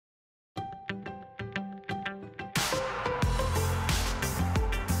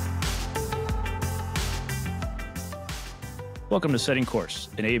Welcome to Setting Course,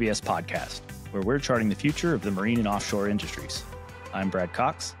 an ABS podcast, where we're charting the future of the marine and offshore industries. I'm Brad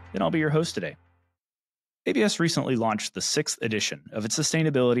Cox, and I'll be your host today. ABS recently launched the 6th edition of its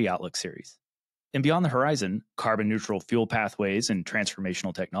Sustainability Outlook series. And Beyond the Horizon, Carbon-Neutral Fuel Pathways and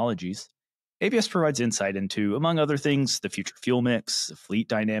Transformational Technologies, ABS provides insight into, among other things, the future fuel mix, fleet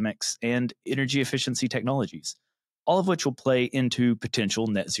dynamics, and energy efficiency technologies, all of which will play into potential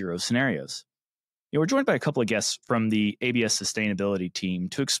net zero scenarios. We're joined by a couple of guests from the ABS sustainability team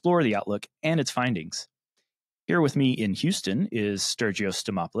to explore the outlook and its findings. Here with me in Houston is Stergios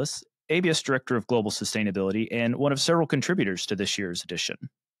Stamopoulos, ABS Director of Global Sustainability and one of several contributors to this year's edition.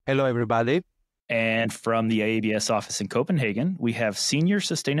 Hello, everybody. And from the ABS office in Copenhagen, we have Senior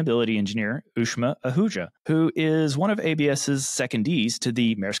Sustainability Engineer Ushma Ahuja, who is one of ABS's secondees to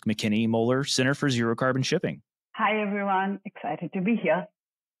the Maersk McKinney Moeller Center for Zero Carbon Shipping. Hi, everyone. Excited to be here.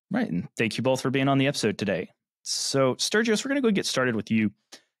 Right. And thank you both for being on the episode today. So, Stergios, we're going to go get started with you.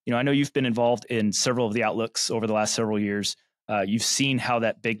 I know you've been involved in several of the outlooks over the last several years. You've seen how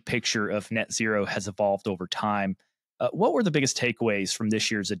that big picture of net zero has evolved over time. What were the biggest takeaways from this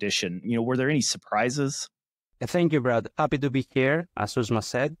year's edition? Were there any surprises? Thank you, Brad. Happy to be here, as Ushma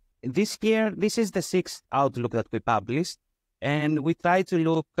said. This year, this is the 6th outlook that we published, and we try to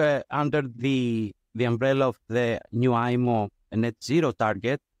look under the umbrella of the new IMO net zero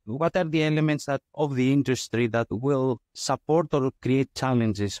target. What are the elements of the industry that will support or create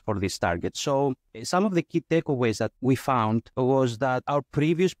challenges for this target? So some of the key takeaways that we found was that our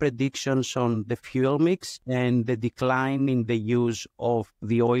previous predictions on the fuel mix and the decline in the use of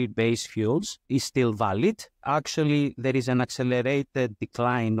the oil-based fuels is still valid. Actually, there is an accelerated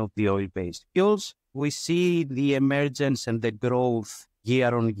decline of the oil-based fuels. We see the emergence and the growth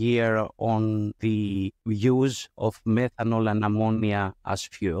year on year on the use of methanol and ammonia as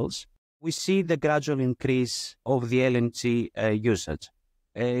fuels. We see the gradual increase of the LNG usage.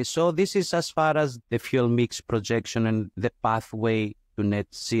 So this is as far as the fuel mix projection and the pathway to net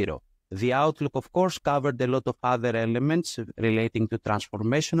zero. The outlook, of course, covered a lot of other elements relating to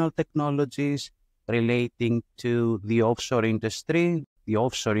transformational technologies, relating to the offshore industry. The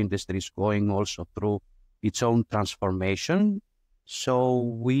offshore industry is going also through its own transformation. So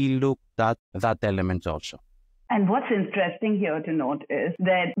we looked at that element also. And what's interesting here to note is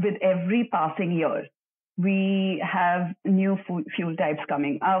that with every passing year, we have new fuel types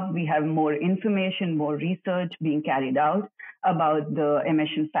coming up. We have more information, more research being carried out about the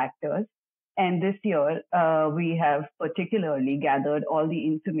emission factors. And this year, we have particularly gathered all the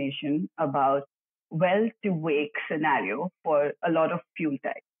information about well-to-wake scenario for a lot of fuel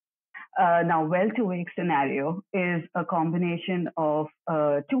types. Now, well-to-wake scenario is a combination of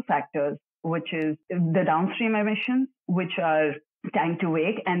two factors, which is the downstream emissions, which are tank to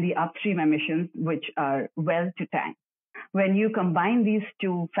wake, and the upstream emissions, which are well to tank. When you combine these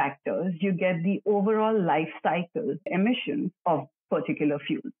two factors, you get the overall life cycle emissions of particular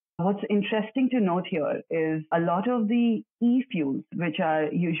fuels. What's interesting to note here is a lot of the e-fuels, which are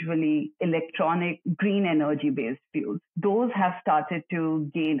usually electronic green energy-based fuels, those have started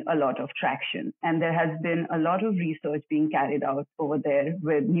to gain a lot of traction. And there has been a lot of research being carried out over there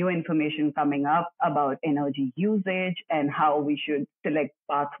with new information coming up about energy usage and how we should select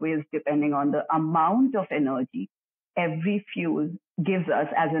pathways depending on the amount of energy every fuel gives us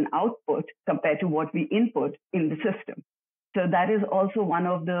as an output compared to what we input in the system. So that is also one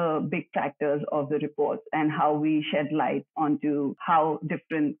of the big factors of the report and how we shed light onto how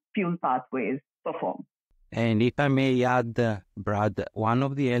different fuel pathways perform. And if I may add, Brad, one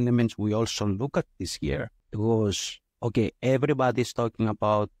of the elements we also look at this year was, everybody's talking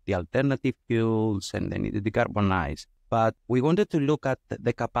about the alternative fuels and they need to decarbonize. But we wanted to look at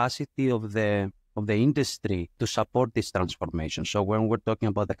the capacity of the industry to support this transformation. So when we're talking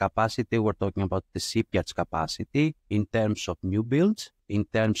about the capacity, we're talking about the shipyard's capacity in terms of new builds, in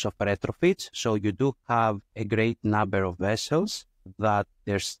terms of retrofits. So you do have a great number of vessels that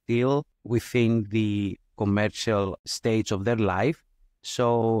they're still within the commercial stage of their life.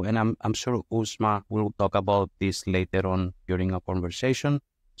 So, and I'm sure Ushma will talk about this later on during our conversation.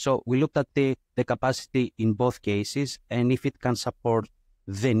 So we looked at the capacity in both cases and if it can support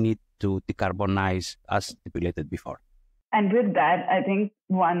the need to decarbonize as stipulated before. And with that, I think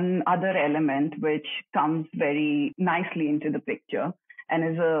one other element which comes very nicely into the picture and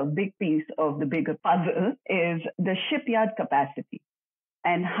is a big piece of the bigger puzzle is the shipyard capacity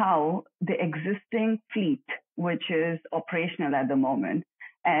and how the existing fleet, which is operational at the moment,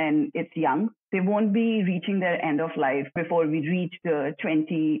 and it's young, they won't be reaching their end of life before we reach the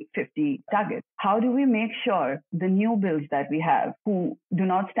 2050 target. How do we make sure the new builds that we have, who do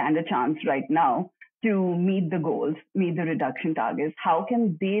not stand a chance right now, to meet the goals, meet the reduction targets? How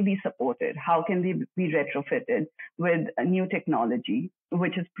can they be supported? How can they be retrofitted with a new technology,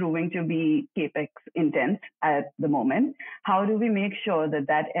 which is proving to be CapEx intense at the moment? How do we make sure that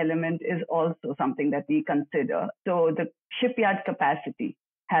that element is also something that we consider? So the shipyard capacity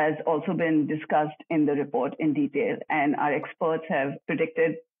has also been discussed in the report in detail, and our experts have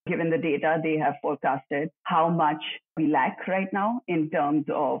predicted, given the data they have forecasted, how much we lack right now in terms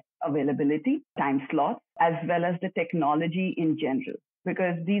of availability, time slots, as well as the technology in general.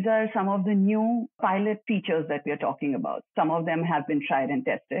 Because these are some of the new pilot features that we are talking about. Some of them have been tried and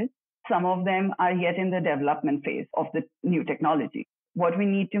tested. Some of them are yet in the development phase of the new technology. What we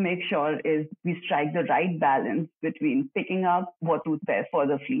need to make sure is we strike the right balance between picking up what suits best for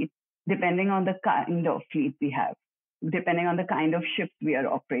the fleet, depending on the kind of fleet we have, depending on the kind of ships we are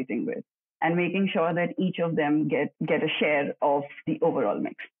operating with, and making sure that each of them get a share of the overall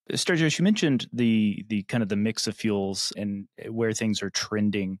mix. Stergios, you mentioned the kind of the mix of fuels and where things are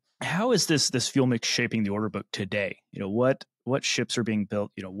trending. How is this fuel mix shaping the order book today? What ships are being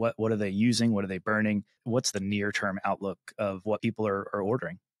built? What are they using? What are they burning? What's the near-term outlook of what people are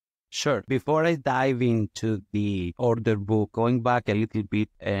ordering? Sure. Before I dive into the order book, going back a little bit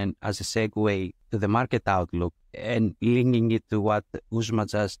and as a segue to the market outlook and linking it to what Ushma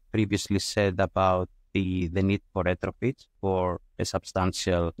just previously said about the need for retrofits for a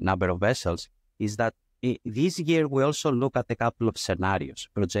substantial number of vessels, is that this year we also look at a couple of scenarios,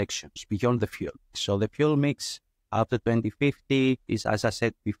 projections beyond the fuel. So the fuel mix up to 2050 is, as I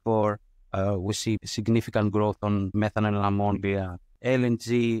said before, we see significant growth on methanol and ammonia,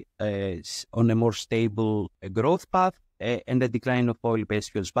 LNG on a more stable growth path, and the decline of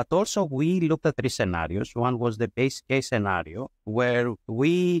oil-based fuels. But also we looked at three scenarios. One was the base case scenario, where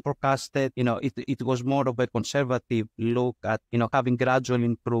we forecasted, it was more of a conservative look at, having gradual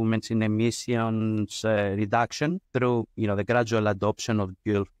improvements in emissions reduction through, the gradual adoption of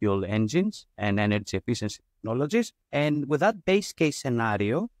dual fuel engines and energy efficiency technologies. And with that base case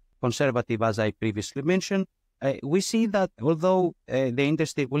scenario, conservative, as I previously mentioned, we see that although the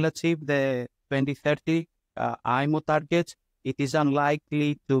industry will achieve the 2030 IMO targets, it is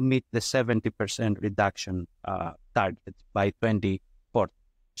unlikely to meet the 70% reduction target by 2040.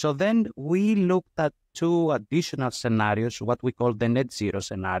 So then we looked at two additional scenarios, what we call the net zero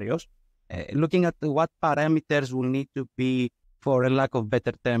scenarios, looking at what parameters will need to be, for a lack of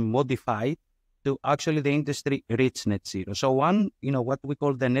better term, modified to actually the industry reach net zero. So one, what we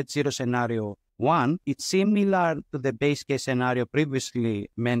call the net zero scenario one, it's similar to the base case scenario previously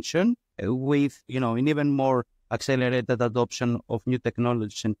mentioned, with, an even more accelerated adoption of new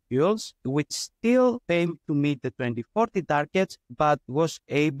technologies and fuels, which still failed to meet the 2040 targets, but was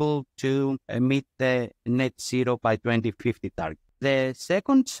able to meet the net zero by 2050 target. The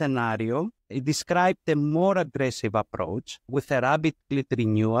second scenario described a more aggressive approach with a rapid fleet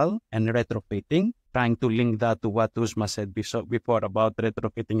renewal and retrofitting, trying to link that to what Ushma said before about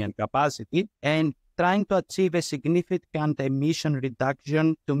retrofitting and capacity, and trying to achieve a significant emission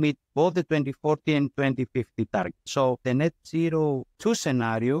reduction to meet both the 2040 and 2050 targets. So the net zero 2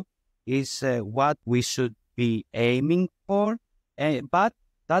 scenario is what we should be aiming for, but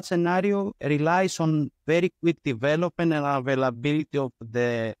that scenario relies on very quick development and availability of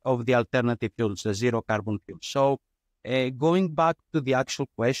the alternative fuels, the zero carbon fuels. So going back to the actual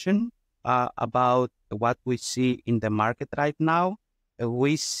question about what we see in the market right now,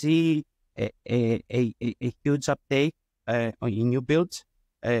 we see a huge uptake in new builds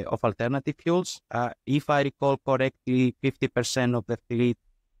of alternative fuels. If I recall correctly, 50% of the fleet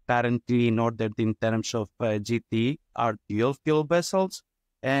currently ordered in terms of GT are dual fuel vessels.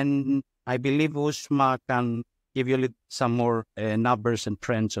 And I believe Ushma can give you some more numbers and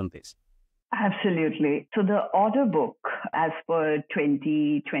trends on this. Absolutely. So the order book, as per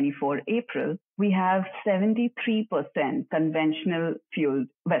 2024 April, we have 73% conventional fueled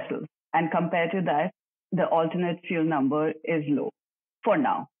vessels. And compared to that, the alternate fuel number is low for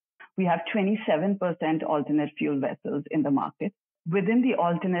now. We have 27% alternate fuel vessels in the market. Within the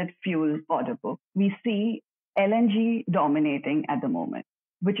alternate fuel order book, we see LNG dominating at the moment,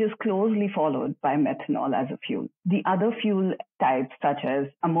 which is closely followed by methanol as a fuel. The other fuel types, such as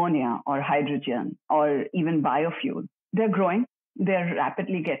ammonia or hydrogen or even biofuel, they're growing. They're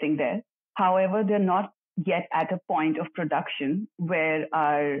rapidly getting there. However, they're not yet at a point of production where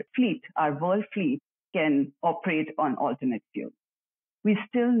our world fleet, can operate on alternate fuel. We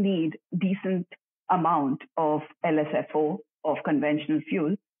still need decent amount of LSFO, of conventional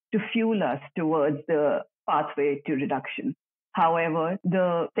fuel, to fuel us towards the pathway to reduction. However,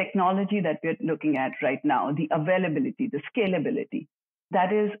 the technology that we're looking at right now, the availability, the scalability,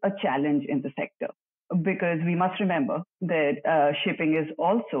 that is a challenge in the sector. because we must remember that shipping is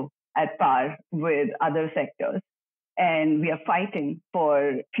also at par with other sectors. And we are fighting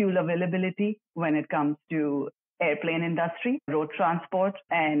for fuel availability when it comes to airplane industry, road transport,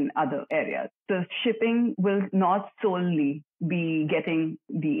 and other areas. So shipping will not solely be getting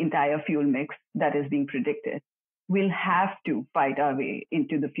the entire fuel mix that is being predicted. We'll have to fight our way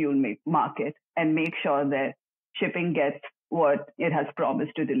into the fuel market and make sure that shipping gets what it has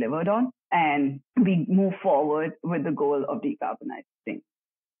promised to deliver on, and we move forward with the goal of decarbonizing.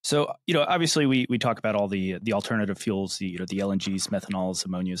 So, obviously we talk about all the alternative fuels, the LNGs, methanols,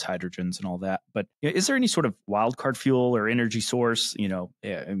 ammonias, hydrogens, and all that. But is there any sort of wildcard fuel or energy source?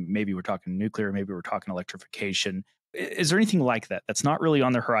 Maybe we're talking nuclear, maybe we're talking electrification. Is there anything like that that's not really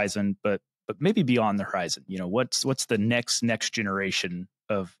on the horizon, but maybe beyond the horizon? What's the next generation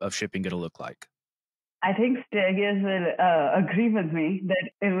of shipping going to look like? I think Stergios will agree with me that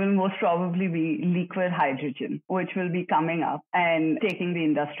it will most probably be liquid hydrogen, which will be coming up and taking the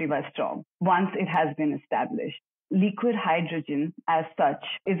industry by storm once it has been established. Liquid hydrogen as such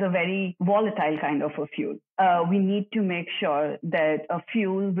is a very volatile kind of a fuel. We need to make sure that a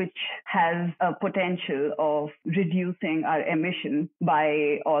fuel which has a potential of reducing our emissions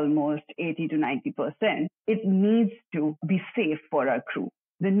by almost 80 to 90%, it needs to be safe for our crew.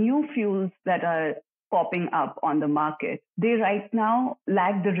 The new fuels that are popping up on the market, they right now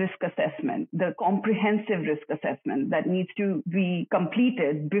lack the risk assessment, the comprehensive risk assessment that needs to be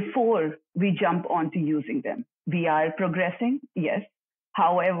completed before we jump onto using them. We are progressing, yes.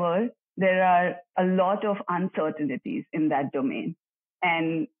 However, there are a lot of uncertainties in that domain.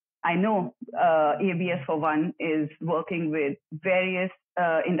 And I know ABS, for one, is working with various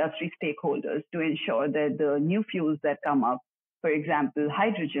industry stakeholders to ensure that the new fuels that come up, for example,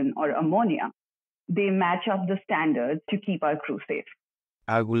 hydrogen or ammonia, they match up the standards to keep our crew safe.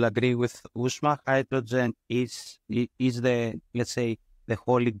 I will agree with Ushma. Hydrogen is the, let's say, the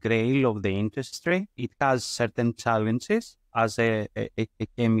holy grail of the industry. It has certain challenges as a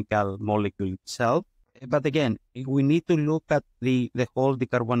chemical molecule itself. But again, we need to look at the whole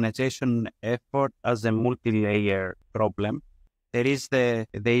decarbonization effort as a multi-layer problem. There is the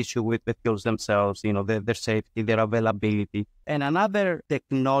issue with the fuels themselves, their safety, their availability. And another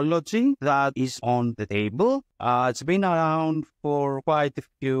technology that is on the table, it's been around for quite a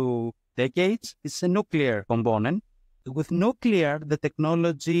few decades. It's a nuclear component. With nuclear, the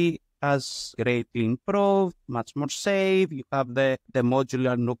technology has greatly improved, much more safe. You have the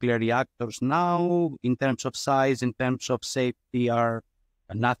modular nuclear reactors now, in terms of size, in terms of safety, are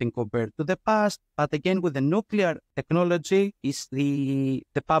nothing compared to the past. But again, with the nuclear technology, is the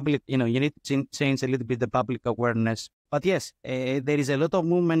public, you need to change a little bit the public awareness. But yes, there is a lot of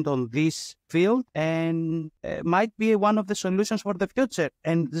movement on this field, and might be one of the solutions for the future.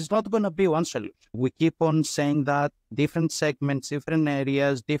 And there's not going to be one solution. We keep on saying that different segments, different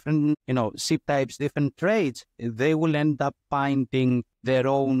areas, different, ship types, different trades, they will end up finding their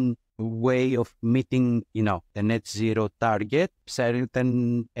own way of meeting, the net zero target.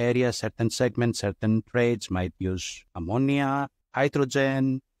 Certain areas, certain segments, certain trades might use ammonia,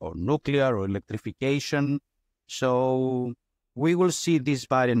 hydrogen, or nuclear, or electrification. So we will see these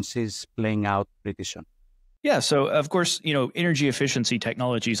variances playing out pretty soon. Yeah. So, of course, energy efficiency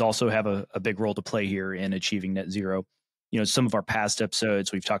technologies also have a big role to play here in achieving net zero. Some of our past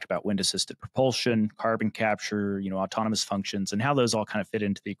episodes, we've talked about wind-assisted propulsion, carbon capture, autonomous functions, and how those all kind of fit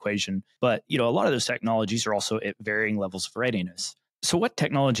into the equation. But, a lot of those technologies are also at varying levels of readiness. So what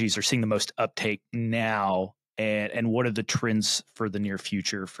technologies are seeing the most uptake now, and what are the trends for the near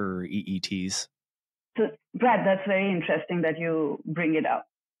future for EETs? So, Brad, that's very interesting that you bring it up.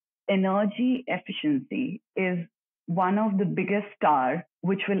 Energy efficiency is one of the biggest stars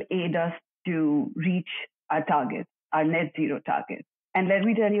which will aid us to reach our targets, our net zero target. And let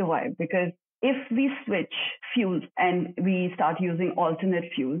me tell you why. Because if we switch fuels and we start using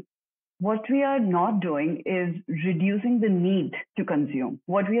alternate fuels, what we are not doing is reducing the need to consume.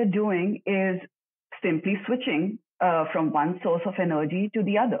 What we are doing is simply switching from one source of energy to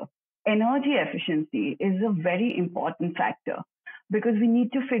the other. Energy efficiency is a very important factor because we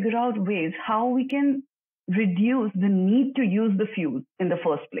need to figure out ways how we can reduce the need to use the fuel in the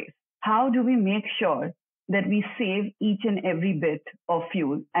first place. How do we make sure that we save each and every bit of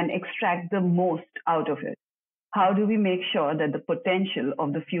fuel and extract the most out of it? How do we make sure that the potential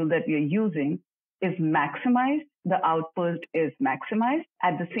of the fuel that we are using is maximized, the output is maximized?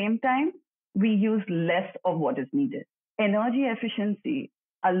 At the same time, we use less of what is needed. Energy efficiency,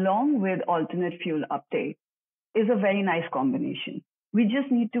 along with alternate fuel uptake, is a very nice combination. We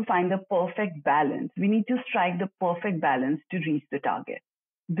just need to find the perfect balance. We need to strike the perfect balance to reach the target.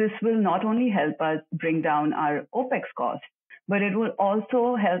 this will not only help us bring down our OPEX costs, but it will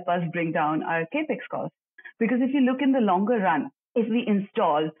also help us bring down our CAPEX costs. Because if you look in the longer run, if we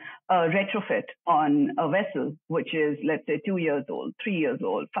install a retrofit on a vessel, which is, let's say, 2 years old, 3 years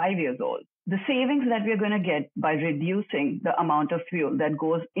old, 5 years old, the savings that we're going to get by reducing the amount of fuel that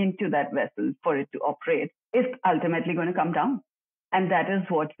goes into that vessel for it to operate is ultimately going to come down. And that is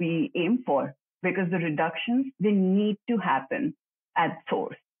what we aim for, because the reductions, they need to happen at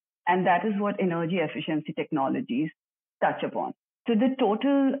source. And that is what energy efficiency technologies touch upon. So the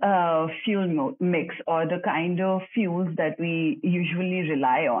total fuel mix, or the kind of fuels that we usually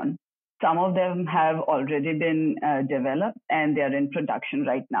rely on, some of them have already been developed and they're in production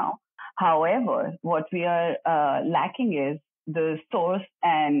right now. However, what we are lacking is the source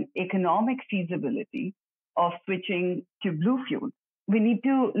and economic feasibility of switching to blue fuel. We need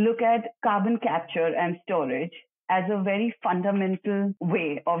to look at carbon capture and storage as a very fundamental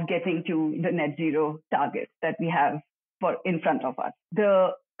way of getting to the net zero targets that we have in front of us.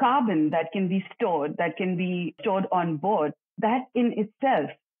 The carbon that can be stored on board, that in itself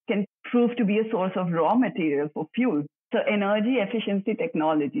can prove to be a source of raw material for fuel. So energy efficiency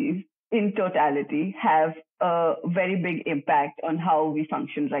technologies in totality have a very big impact on how we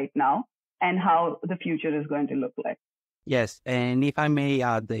function right now and how the future is going to look like. Yes, and if I may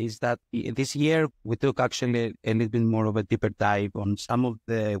add, is that this year we took actually a little bit more of a deeper dive on some of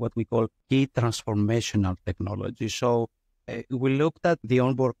the what we call key transformational technology. So we looked at the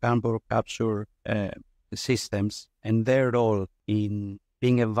onboard carbon capture systems and their role in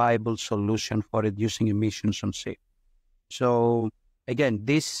being a viable solution for reducing emissions on ship. So again,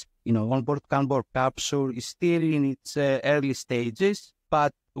 this onboard carbon capture is still in its early stages,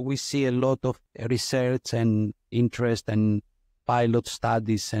 but we see a lot of research and interest and pilot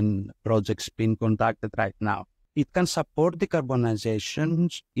studies and projects being conducted right now. It can support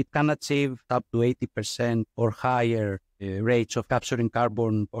decarbonization. It can achieve up to 80% or higher rates of capturing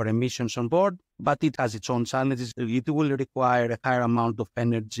carbon or emissions on board, but it has its own challenges. It will require a higher amount of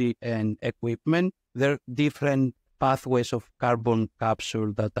energy and equipment. There are different pathways of carbon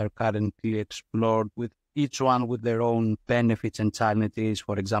capture that are currently explored, with each one with their own benefits and challenges,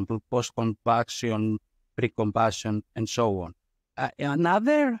 for example, post-combustion, pre-combustion, and so on.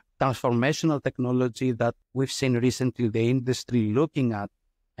 Another transformational technology that we've seen recently the industry looking at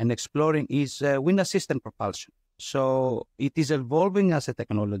and exploring is wind assisted propulsion. So it is evolving as a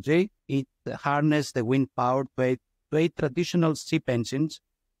technology. It harnesses the wind power to aid traditional ship engines,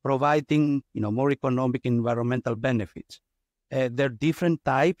 providing more economic environmental benefits. There are different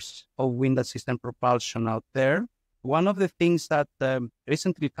types of wind assisted propulsion out there. One of the things that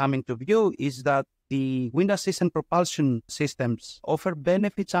recently come into view is that the wind assisted propulsion systems offer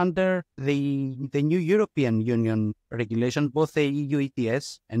benefits under the new European Union regulation, both the EU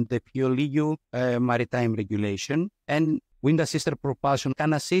ETS and the FuelEU Maritime regulation. And wind assisted propulsion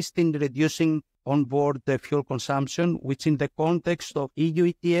can assist in reducing onboard the fuel consumption, which in the context of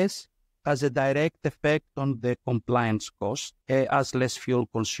EU ETS has a direct effect on the compliance cost, as less fuel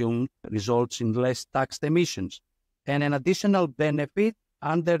consumed results in less taxed emissions. And an additional benefit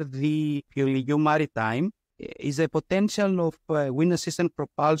under the FuelEU Maritime is a potential of wind assisted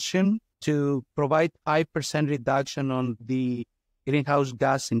propulsion to provide 5% reduction on the greenhouse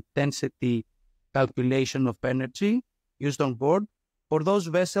gas intensity calculation of energy used on board for those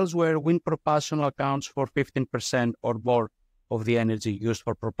vessels where wind propulsion accounts for 15% or more of the energy used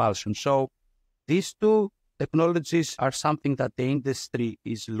for propulsion. So these two technologies are something that the industry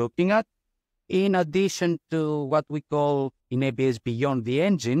is looking at, in addition to what we call in ABS beyond the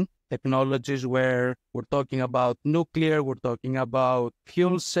engine technologies, where we're talking about nuclear, we're talking about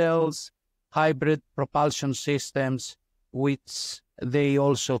fuel cells, hybrid propulsion systems, which they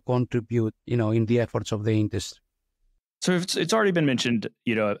also contribute, in the efforts of the industry. So it's already been mentioned,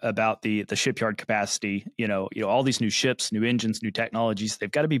 about the shipyard capacity, all these new ships, new engines, new technologies,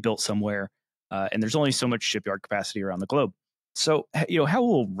 they've got to be built somewhere. And there's only so much shipyard capacity around the globe. So, how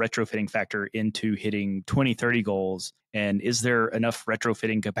will retrofitting factor into hitting 2030 goals? And is there enough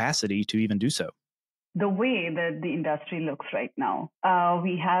retrofitting capacity to even do so? The way that the industry looks right now,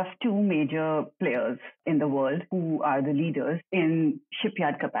 we have two major players in the world who are the leaders in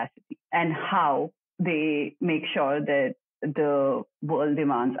shipyard capacity and how they make sure that the world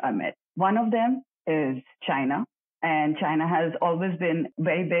demands are met. One of them is China, and China has always been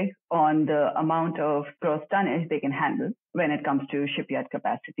very big on the amount of gross tonnage they can handle when it comes to shipyard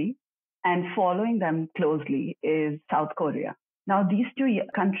capacity. And following them closely is South Korea. Now, these two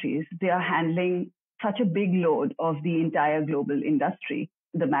countries, they are handling such a big load of the entire global industry,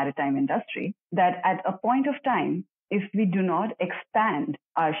 the maritime industry, that at a point of time, if we do not expand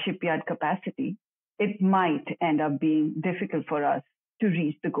our shipyard capacity, it might end up being difficult for us to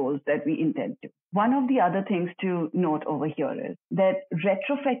reach the goals that we intend to. One of the other things to note over here is that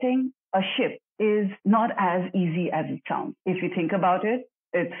retrofitting a ship is not as easy as it sounds. If you think about it,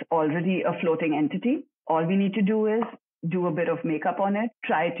 it's already a floating entity. All we need to do is do a bit of makeup on it,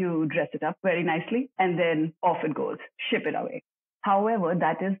 try to dress it up very nicely, and then off it goes, ship it away. However,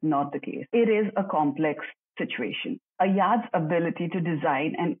 that is not the case. It is a complex situation. A yard's ability to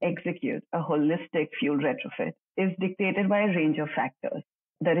design and execute a holistic fuel retrofit is dictated by a range of factors.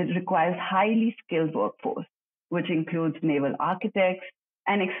 That it requires highly skilled workforce, which includes naval architects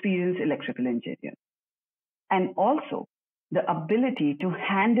and experienced electrical engineers. And also the ability to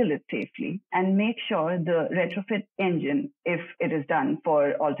handle it safely and make sure the retrofit engine, if it is done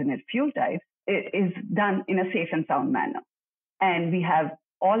for alternate fuel types, it is done in a safe and sound manner. And we have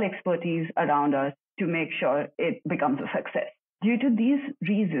all expertise around us to make sure it becomes a success. Due to these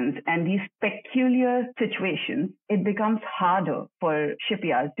reasons and these peculiar situations, it becomes harder for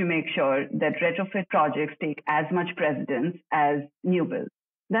shipyards to make sure that retrofit projects take as much precedence as new builds.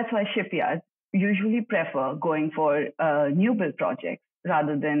 That's why shipyards usually prefer going for new build projects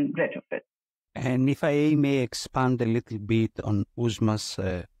rather than retrofit. And if I may expand a little bit on Ushma's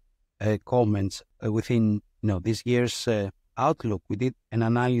comments within this year's outlook, we did an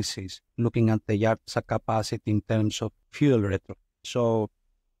analysis looking at the yard's capacity in terms of fuel retrofit. So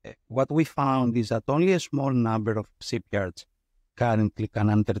what we found is that only a small number of shipyards currently can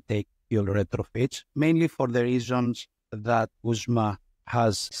undertake fuel retrofits, mainly for the reasons that Ushma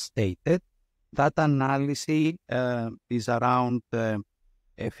has stated. That analysis is around 50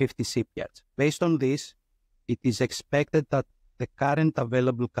 shipyards. Based on this, it is expected that the current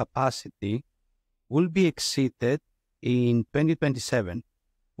available capacity will be exceeded in 2027,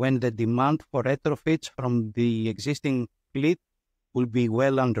 when the demand for retrofits from the existing fleet will be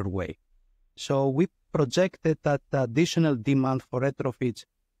well underway. So we projected that the additional demand for retrofits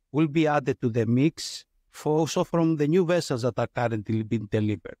will be added to the mix also from the new vessels that are currently being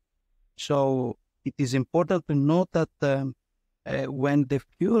delivered. So it is important to note that when the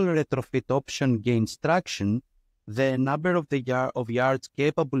fuel retrofit option gains traction, the number of yards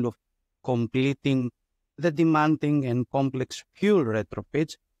capable of completing the demanding and complex fuel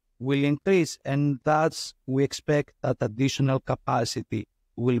retrofits will increase, and thus we expect that additional capacity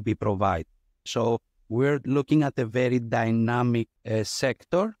will be provided. So we're looking at a very dynamic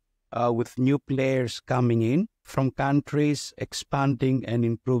sector with new players coming in from countries expanding and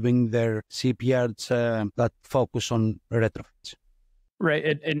improving their shipyards that focus on retrofits.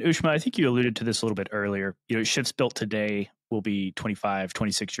 Right. And Ushma, I think you alluded to this a little bit earlier. Ships built today will be 25,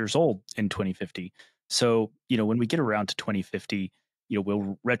 26 years old in 2050. So, when we get around to 2050,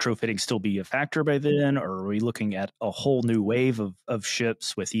 will retrofitting still be a factor by then? Or are we looking at a whole new wave of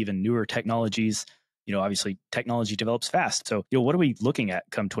ships with even newer technologies? Obviously technology develops fast. So, what are we looking at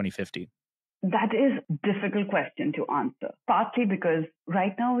come 2050? That is a difficult question to answer, partly because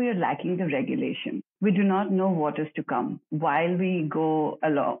right now we are lacking the regulation. We do not know what is to come while we go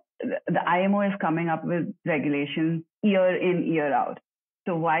along. The IMO is coming up with regulations year in, year out.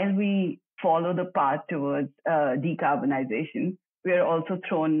 So while we follow the path towards decarbonization, we are also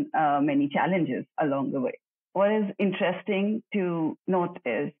thrown many challenges along the way. What is interesting to note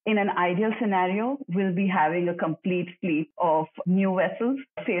is, in an ideal scenario, we'll be having a complete fleet of new vessels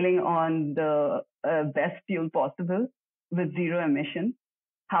sailing on the best fuel possible with zero emission.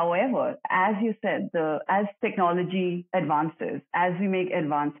 However, as you said, as technology advances, as we make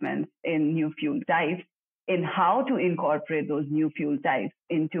advancements in new fuel types, in how to incorporate those new fuel types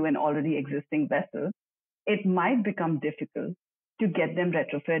into an already existing vessel, it might become difficult to get them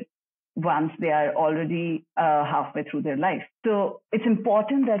retrofit once they are already halfway through their life. So it's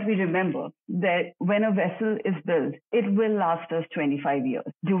important that we remember that when a vessel is built, it will last us 25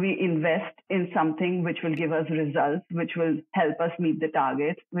 years. Do we invest in something which will give us results, which will help us meet the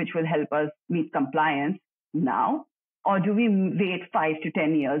targets, which will help us meet compliance now? Or do we wait 5 to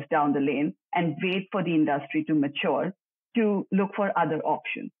 10 years down the lane and wait for the industry to mature to look for other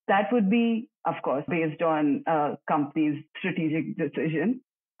options? That would be, of course, based on a company's strategic decision.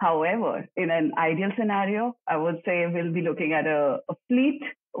 However, in an ideal scenario, I would say we'll be looking at a fleet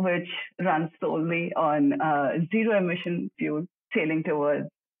which runs solely on zero emission fuel, sailing towards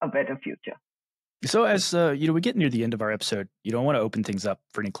a better future. So as we get near the end of our episode, I want to open things up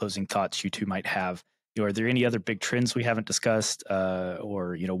for any closing thoughts you two might have. Are there any other big trends we haven't discussed,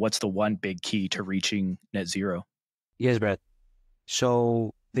 or what's the one big key to reaching net zero? Yes, Brad.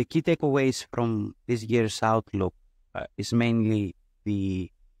 So the key takeaways from this year's outlook is mainly the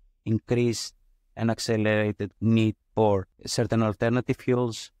increased and accelerated need for certain alternative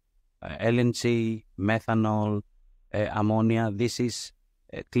fuels, LNG, methanol, ammonia. This is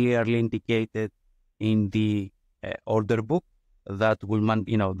clearly indicated in the order book that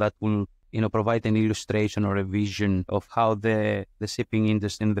will provide an illustration or a vision of how the shipping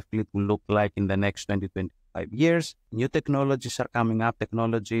industry and the fleet will look like in the next 20-25 years. New technologies are coming up,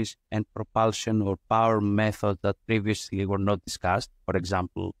 technologies and propulsion or power methods that previously were not discussed. For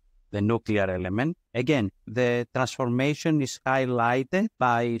example, the nuclear element. Again, the transformation is highlighted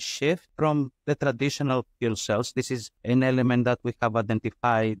by shift from the traditional fuel cells. This is an element that we have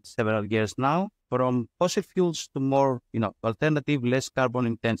identified several years now, from fossil fuels to more, alternative, less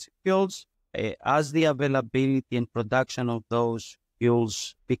carbon-intensive fuels. As the availability and production of those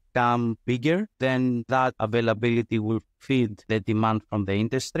fuels become bigger, then that availability will feed the demand from the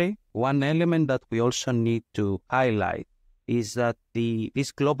industry. One element that we also need to highlight is that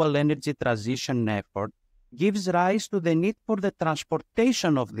this global energy transition effort gives rise to the need for the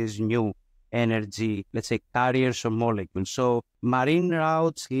transportation of these new energy, let's say, carriers or molecules. So marine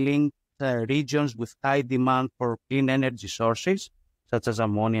routes link regions with high demand for clean energy sources, such as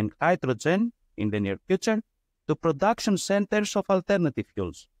ammonia and hydrogen in the near future, to production centers of alternative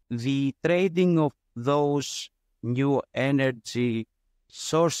fuels. The trading of those new energy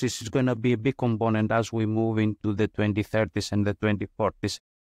sources is going to be a big component as we move into the 2030s and the 2040s.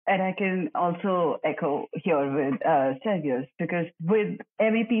 And I can also echo here with Stergios, because with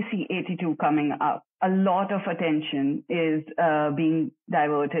MEPC 82 coming up, a lot of attention is being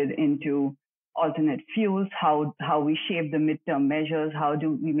diverted into alternate fuels, how we shape the midterm measures, how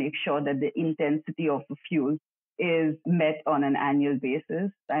do we make sure that the intensity of the fuel is met on an annual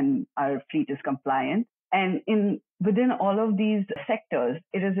basis and our fleet is compliant. And within all of these sectors,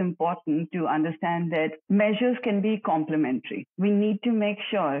 it is important to understand that measures can be complementary. We need to make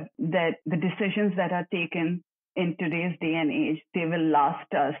sure that the decisions that are taken in today's day and age, they will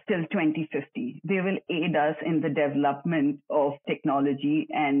last us till 2050. They will aid us in the development of technology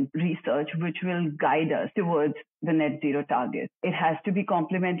and research, which will guide us towards the net zero target. It has to be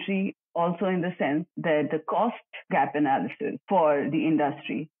complementary also in the sense that the cost gap analysis for the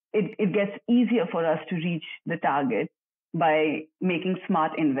industry, it gets easier for us to reach the target by making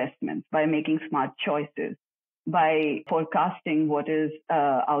smart investments, by making smart choices, by forecasting what is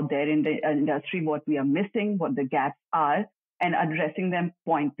out there in the industry, what we are missing, what the gaps are, and addressing them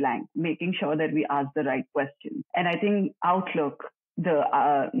point blank, making sure that we ask the right questions. And I think Outlook,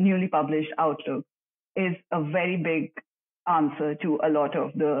 the newly published Outlook, is a very big answer to a lot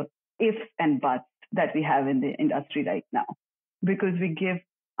of the ifs and buts that we have in the industry right now. Because we give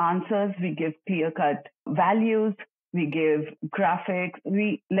answers, we give clear-cut values, we give graphics,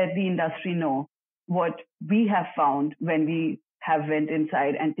 we let the industry know what we have found when we have went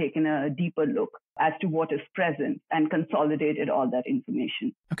inside and taken a deeper look as to what is present and consolidated all that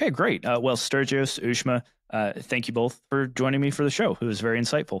information. Okay, great. Well, Stergios, Ushma, thank you both for joining me for the show. It was very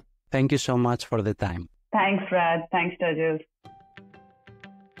insightful. Thank you so much for the time. Thanks, Brad. Thanks, Stergios.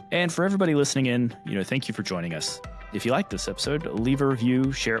 And for everybody listening in, thank you for joining us. If you like this episode, leave a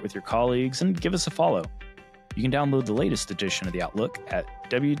review, share it with your colleagues, and give us a follow. You can download the latest edition of the Outlook at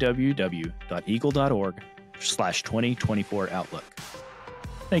www.eagle.org/2024 Outlook.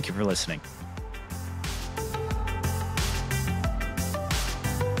 Thank you for listening.